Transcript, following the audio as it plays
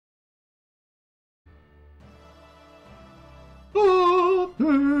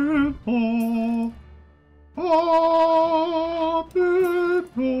people. Oh,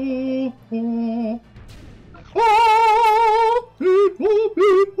 people. Oh, people,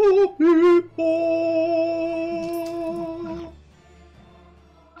 people, people.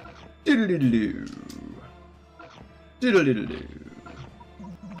 Diddle-diddle-doo. Diddle-diddle-doo.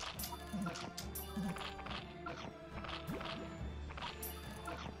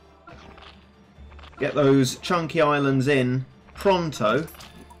 Get those chunky islands in pronto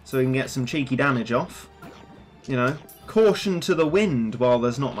so we can get some cheeky damage off. You know, caution to the wind while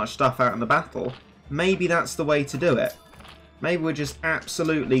there's not much stuff out in the battle. Maybe that's the way to do it. Maybe we're just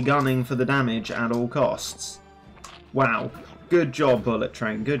absolutely gunning for the damage at all costs. Wow. Good job, Bullet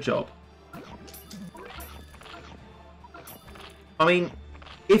Train. Good job. I mean,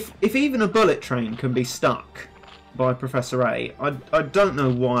 if even a bullet train can be stuck by Professor A, I don't know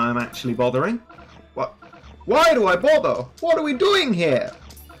why I'm actually bothering. What? Why do I bother? What are we doing here?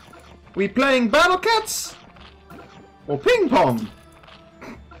 We playing Battle Cats? Or ping pong?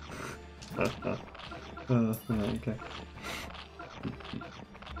 Okay.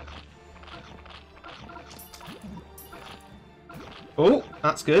 Oh,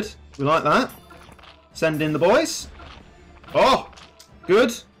 that's good. We like that. Send in the boys. Oh,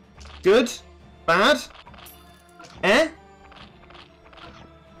 good. Good. Bad. Eh?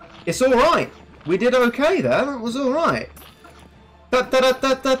 It's alright. We did okay there. That was alright.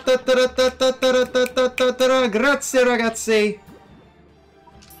 Grazie, ragazzi.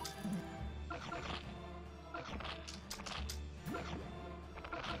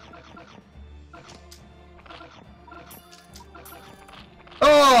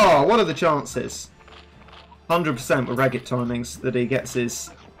 Oh, what are the chances? 100% with Regit timings that he gets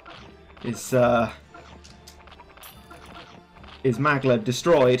his maglev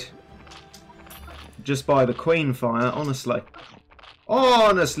destroyed just by the Queen fire, honestly.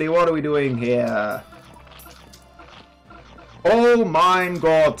 Honestly, what are we doing here? Oh my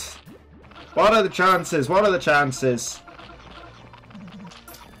god. What are the chances? What are the chances?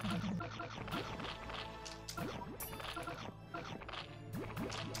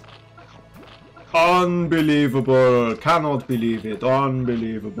 Unbelievable. Cannot believe it.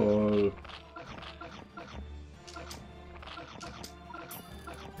 Unbelievable.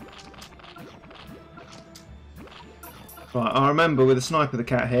 Right, I remember with a sniper the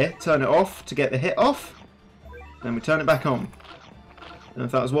cat here, turn it off to get the hit off, then we turn it back on. And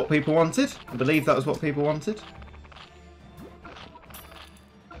if that was what people wanted, I believe that was what people wanted.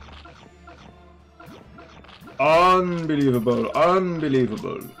 Unbelievable,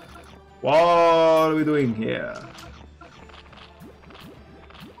 unbelievable. What are we doing here?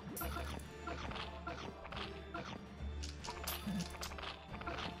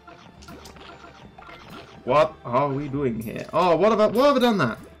 What are we doing here? Oh, why have I done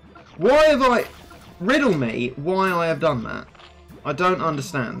that? Why have I... Riddle me why I have done that. I don't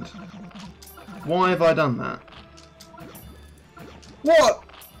understand. Why have I done that? What?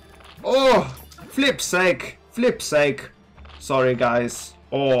 Oh, flip's sake. Flip's sake. Sorry, guys.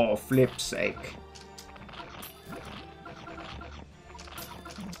 Oh, flip's sake.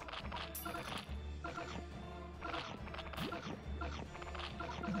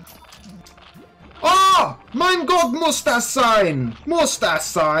 Oh, mein Gott, muss das sein? Muss das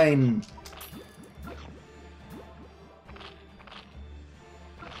sein?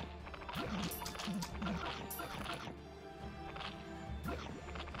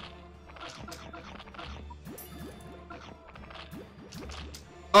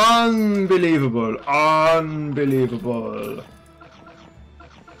 Unbelievable, unbelievable.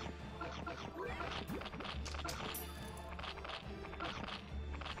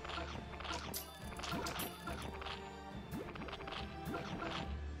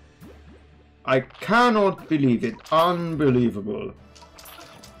 I cannot believe it. Unbelievable.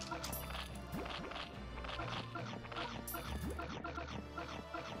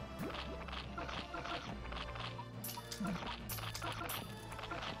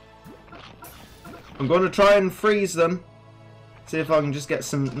 I'm going to try and freeze them. See if I can just get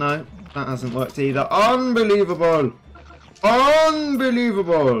some... No, that hasn't worked either. Unbelievable.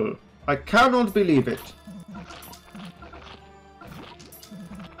 Unbelievable. I cannot believe it.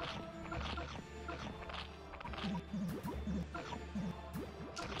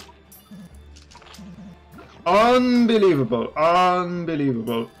 Unbelievable.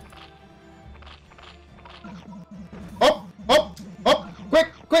 Unbelievable. Up, up, up.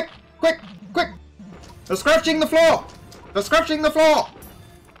 Quick, quick, quick, quick. They're scratching the floor. They're scratching the floor.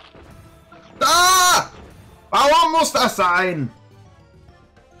 Ah! Warum muss das sein?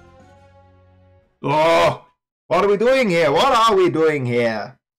 Oh, what What are we doing here? What are we doing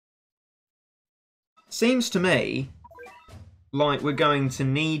here? Seems to me like we're going to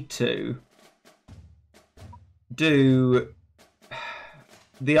need to do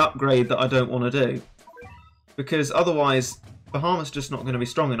the upgrade that I don't want to do. Because otherwise, Bahamut's just not going to be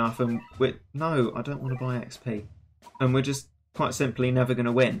strong enough, and no, I don't want to buy XP. And we're just quite simply never going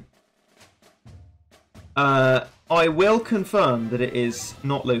to win. I will confirm that it is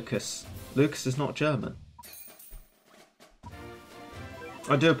not Lucas. Lucas is not German.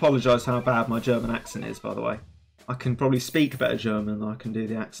 I do apologise for how bad my German accent is, by the way. I can probably speak better German than I can do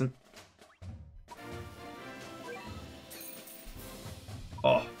the accent.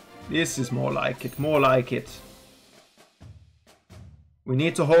 Oh, this is more like it, more like it. We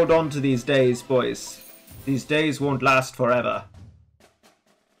need to hold on to these days, boys. These days won't last forever.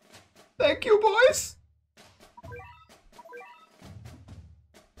 Thank you, boys!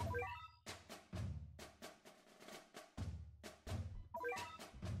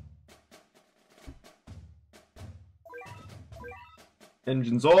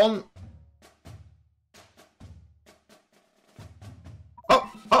 Engines on. Up,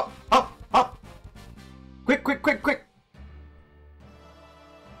 up, up, up. Quick, quick, quick, quick.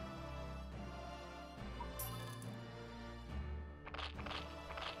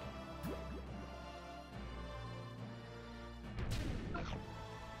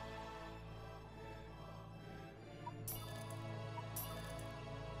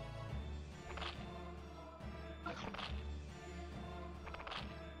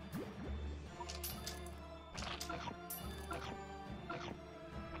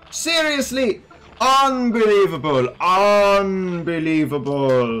 Seriously! Unbelievable!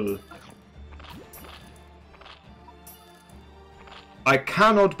 Unbelievable! I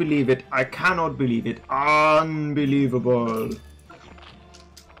cannot believe it. I cannot believe it. Unbelievable!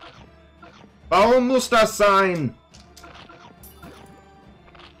 Warum muss das sein?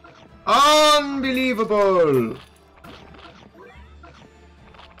 Unbelievable!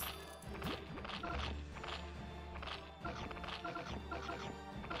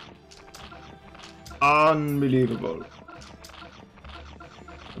 Unbelievable.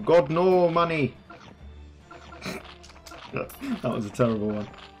 God, no money. That was a terrible one.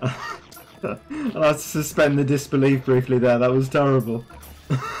 I'll have to suspend the disbelief briefly there. That was terrible.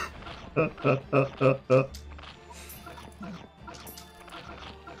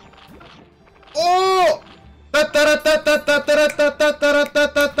 Oh!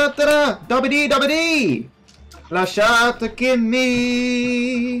 Dabidi dabidi! Lasciate che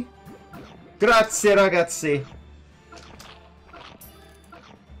mi... Grazie ragazzi.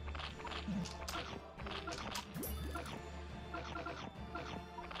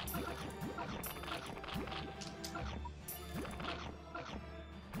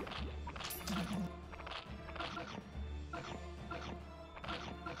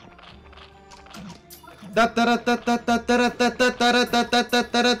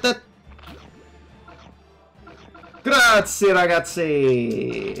 Grazie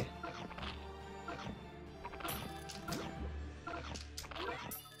ragazzi.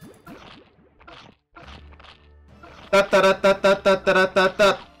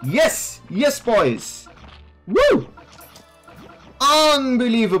 Yes! Yes, boys! Woo!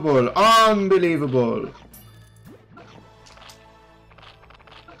 Unbelievable! Unbelievable!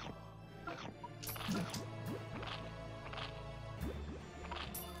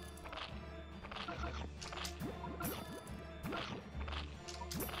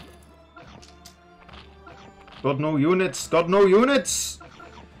 Got no units! Got no units!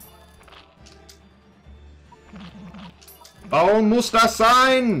 Warum muss das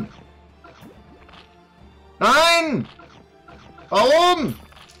sein? Nein! Warum?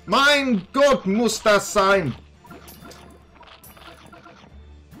 Mein Gott, muss das sein?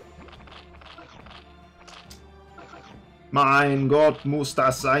 Mein Gott, muss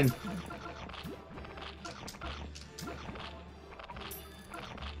das sein?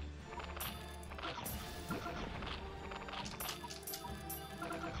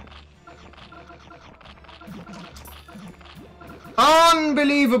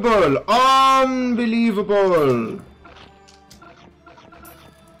 Unbelievable! Unbelievable!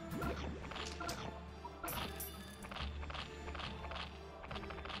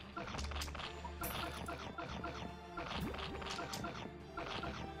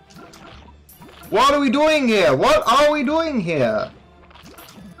 What are we doing here? What are we doing here?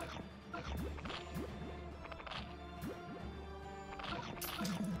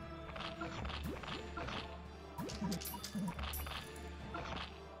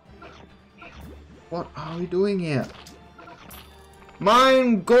 What are we doing here?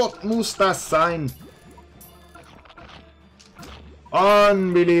 Mein Gott, muss das sein?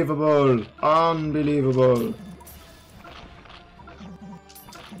 Unbelievable! Unbelievable!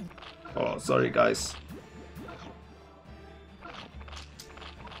 Oh, sorry guys.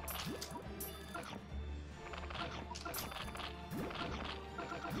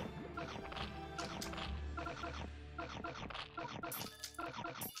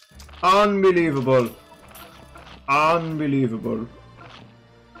 Unbelievable! Unbelievable!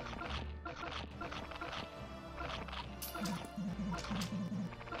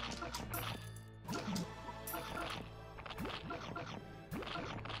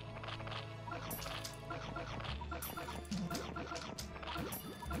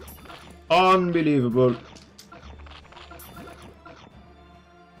 Unbelievable!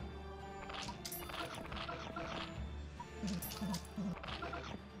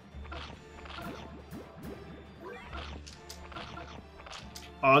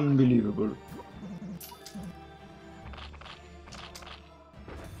 Unbelievable.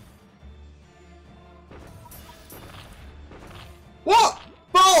 What?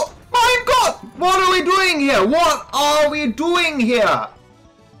 Oh my God! What are we doing here? What are we doing here?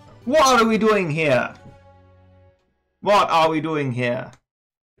 What are we doing here? What are we doing here?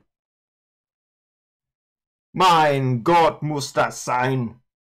 Mein Gott, muss das sein?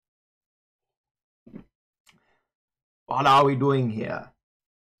 What are we doing here?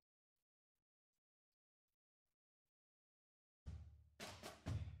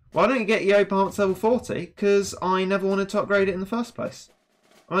 Why don't you get Yo Parts level 40? Because I never wanted to upgrade it in the first place.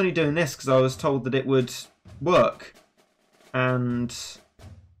 I'm only doing this because I was told that it would work and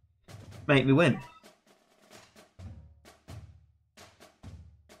make me win.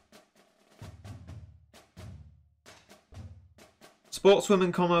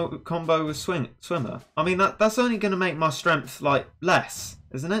 Sportswoman combo with swimmer. I mean, that's only going to make my strength, like, less,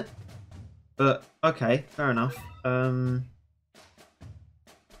 isn't it? But, okay, fair enough.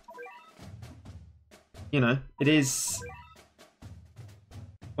 You know, it is...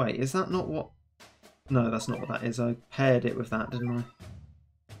 Wait, is that not what... No, that's not what that is. I paired it with that, didn't I?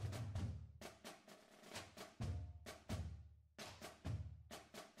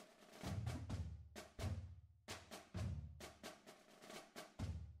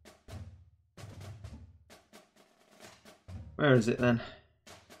 Where is it then?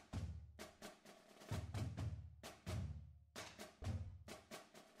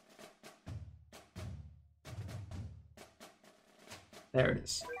 There it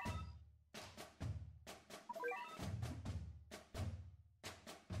is.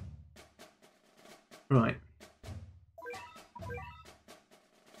 Right.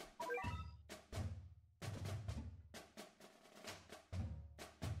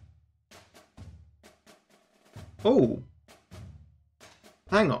 Oh.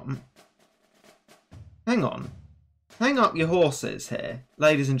 Hang on. Hang on. Hang up your horses here,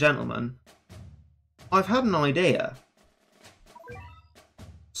 ladies and gentlemen. I've had an idea.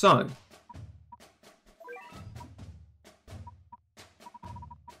 So,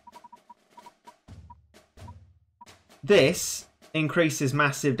 this increases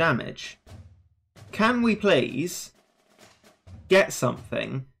massive damage. Can we please get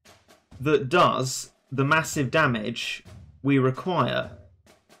something that does the massive damage we require?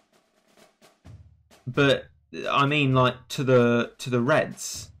 But I mean, like, to the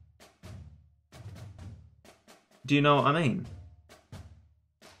reds. Do you know what I mean?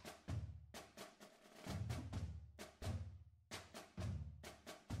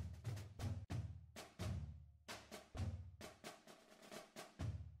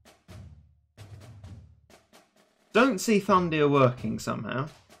 Don't see Thundia working somehow.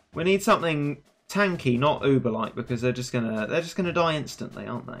 We need something tanky, not Uber-like, because they're just gonna die instantly,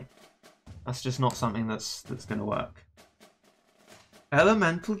 aren't they? That's just not something that's gonna work.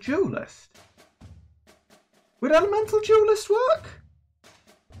 Elemental Duelist. Would Elemental Duelist work?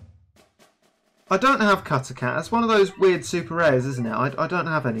 I don't have Cutter Cat. It's one of those weird super rares, isn't it? I don't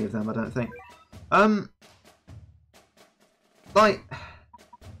have any of them, I don't think. Like,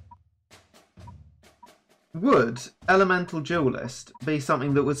 would Elemental Duelist be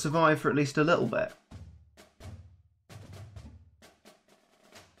something that would survive for at least a little bit?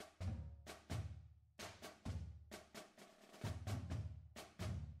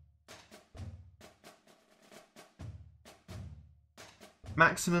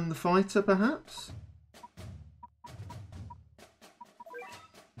 Maximum the Fighter, perhaps?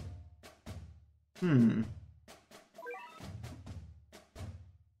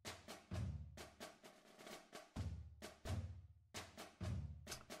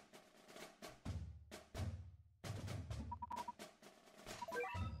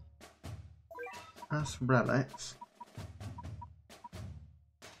 That's relics.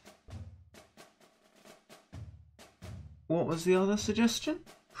 what was the other suggestion?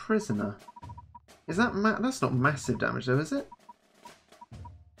 Prisoner. Is that that's not massive damage though, is it?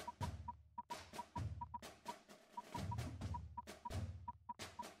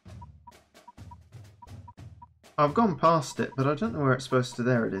 I've gone past it, but I don't know where it's supposed to.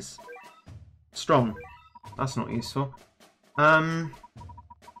 There it is. Strong. That's not useful.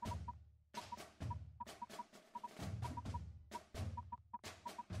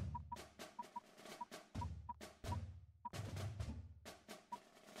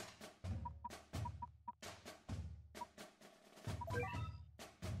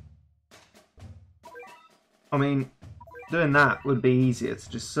 I mean, doing that would be easier to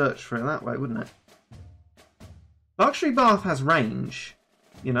just search for it that way, wouldn't it? Luxury Bath has range,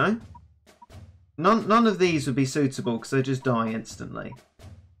 you know? None of these would be suitable because they just die instantly.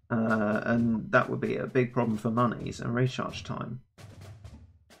 And that would be a big problem for monies and recharge time.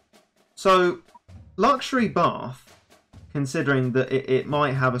 So, Luxury Bath, considering that it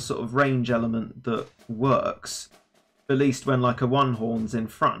might have a sort of range element that works, at least when like a one-horn's in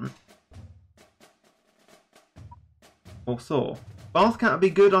front. Or Thor. Bath Cat would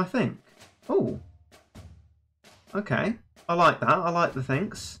be good, I think. Oh. Okay. I like that. I like the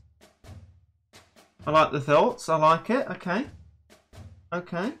things. I like the thoughts. I like it. Okay.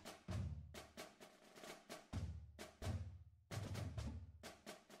 Okay.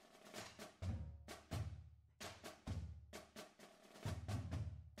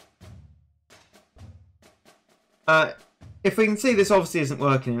 If we can see this obviously isn't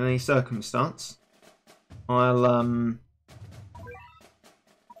working in any circumstance, I'll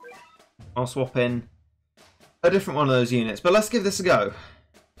swap in a different one of those units. But let's give this a go.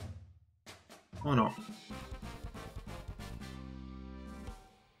 Why not?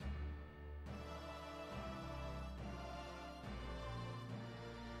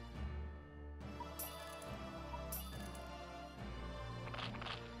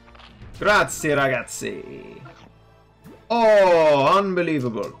 Grazzie, ragazzi. Oh,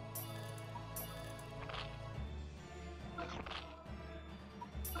 unbelievable.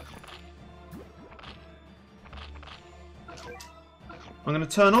 I'm going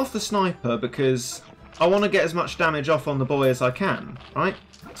to turn off the sniper because I want to get as much damage off on the boy as I can, right?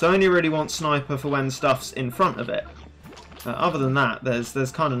 So I only really want sniper for when stuff's in front of it. Other than that,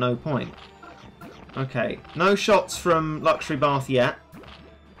 there's kind of no point. Okay, no shots from Luxury Bath yet.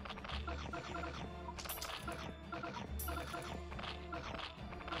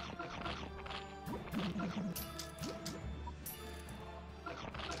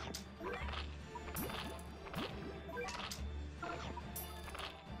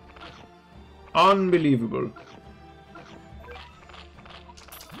 Unbelievable.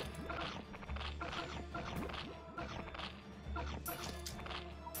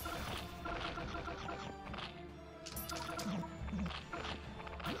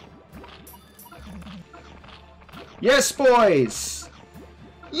 Yes, boys!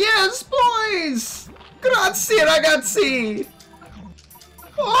 Yes, boys! Grazie, ragazzi!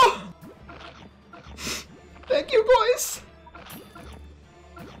 Oh! Thank you, boys!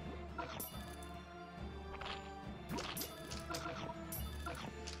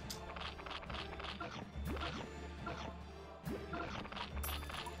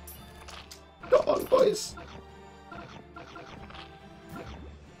 Come on, boys.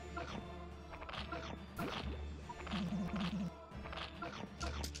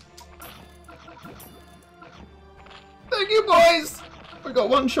 Thank you, boys. We got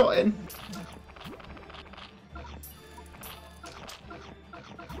one shot in.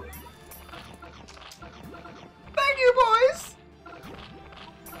 Thank you, boys.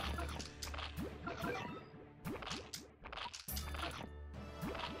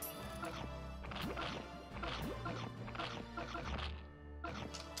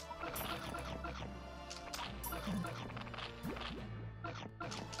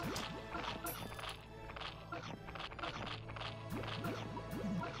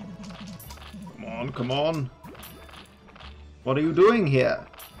 Come on. What are you doing here?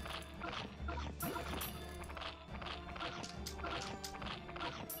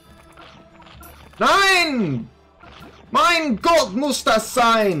 Nein! Mein Gott, muss das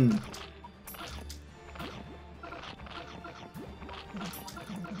sein!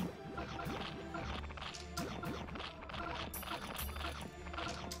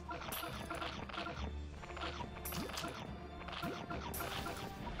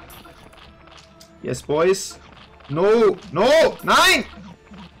 Yes, boys. No, no, nein!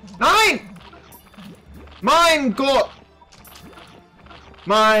 Nein! Mein Gott!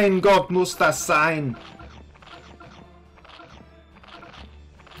 Mein Gott, muss das sein!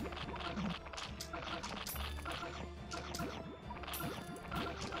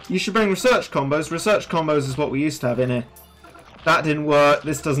 You should bring research combos. Research combos is what we used to have in here. That didn't work.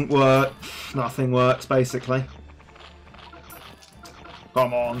 This doesn't work. Nothing works, basically.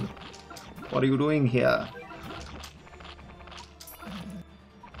 Come on. What are you doing here?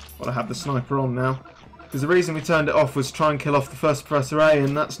 Gotta have the sniper on now. Because the reason we turned it off was to try and kill off the first Professor A,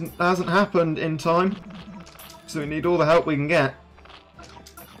 and that hasn't happened in time. So we need all the help we can get.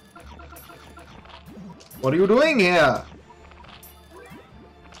 What are you doing here?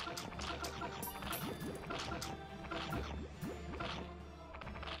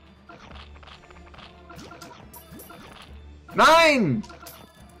 Nein!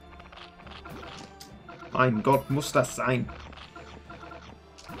 Mein Gott, muss das sein?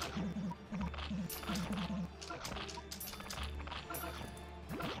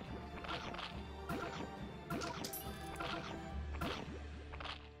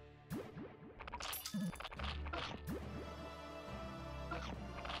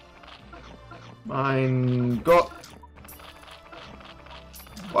 Mein Gott.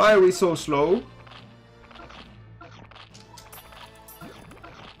 Why are we so slow?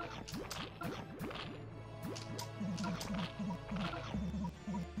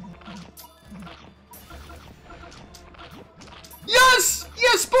 Yes!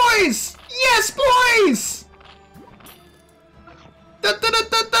 Yes, boys! Yes, boys!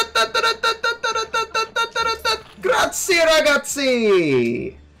 Grazie,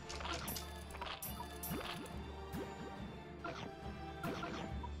 ragazzi!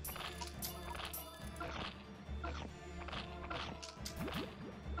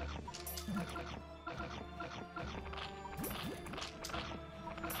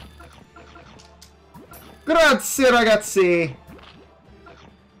 Grazie ragazzi!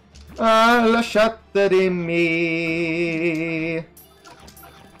 Ah, lasciatemi!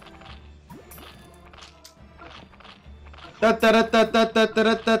 Ta ta ta ta ta ta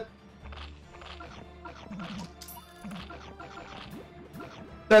ta ta.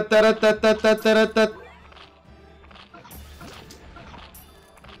 Ta ta ta ta ta ta ta.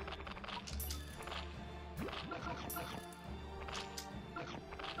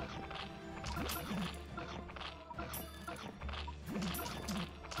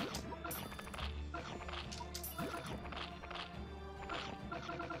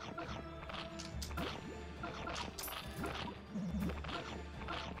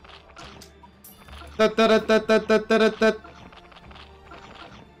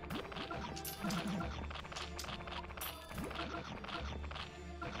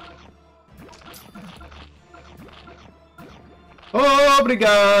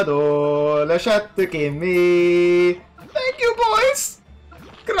 Obrigado, lasciatemi. Thank you, boys.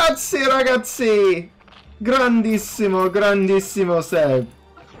 Grazie, ragazzi. Grandissimo, grandissimo Seb.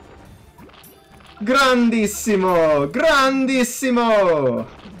 Grandissimo, grandissimo.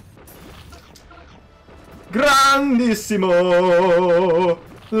 Grandissimo.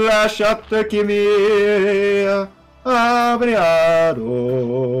 Lasciatemi. Obrigado.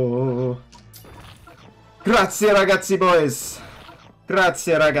 Grazie, ragazzi, boys.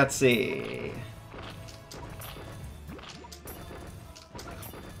 Grazie ragazzi.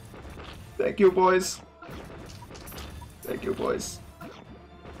 Thank you, boys. Thank you, boys.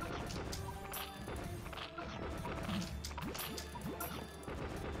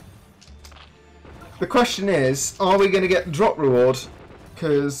 The question is, are we going to get the drop reward?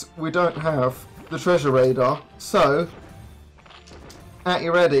 Because we don't have the treasure radar. So, at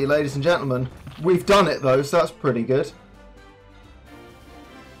your ready, ladies and gentlemen. We've done it though, so that's pretty good.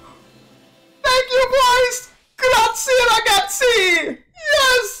 Grazie ragazzi!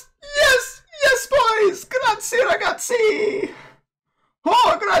 Yes! Yes! Yes, boys! Grazie ragazzi!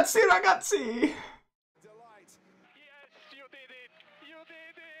 Oh, grazie ragazzi! Yes, you did it! You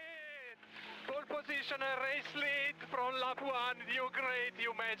did it! Pole position and race lead from lap 1. You great,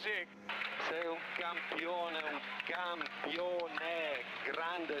 you magic! Sei un campione,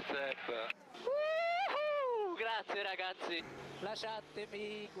 grande Sepp! Grazie ragazzi,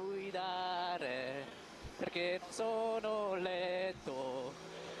 lasciatemi guidare, perché non sono letto,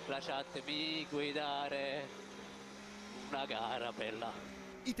 lasciatemi guidare, una gara bella.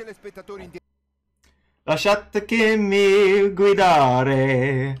 I telespettatori in Lasciatemi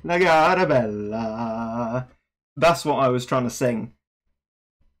guidare, la gara bella. That's what I was trying to sing.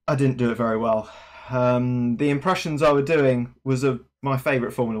 I didn't do it very well. The impressions I was doing was of my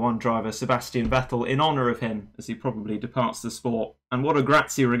favourite Formula 1 driver, Sebastian Vettel, in honour of him as he probably departs the sport. And what a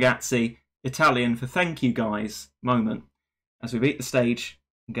grazie ragazzi, Italian for thank you guys moment, as we beat the stage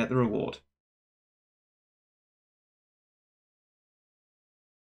and get the reward.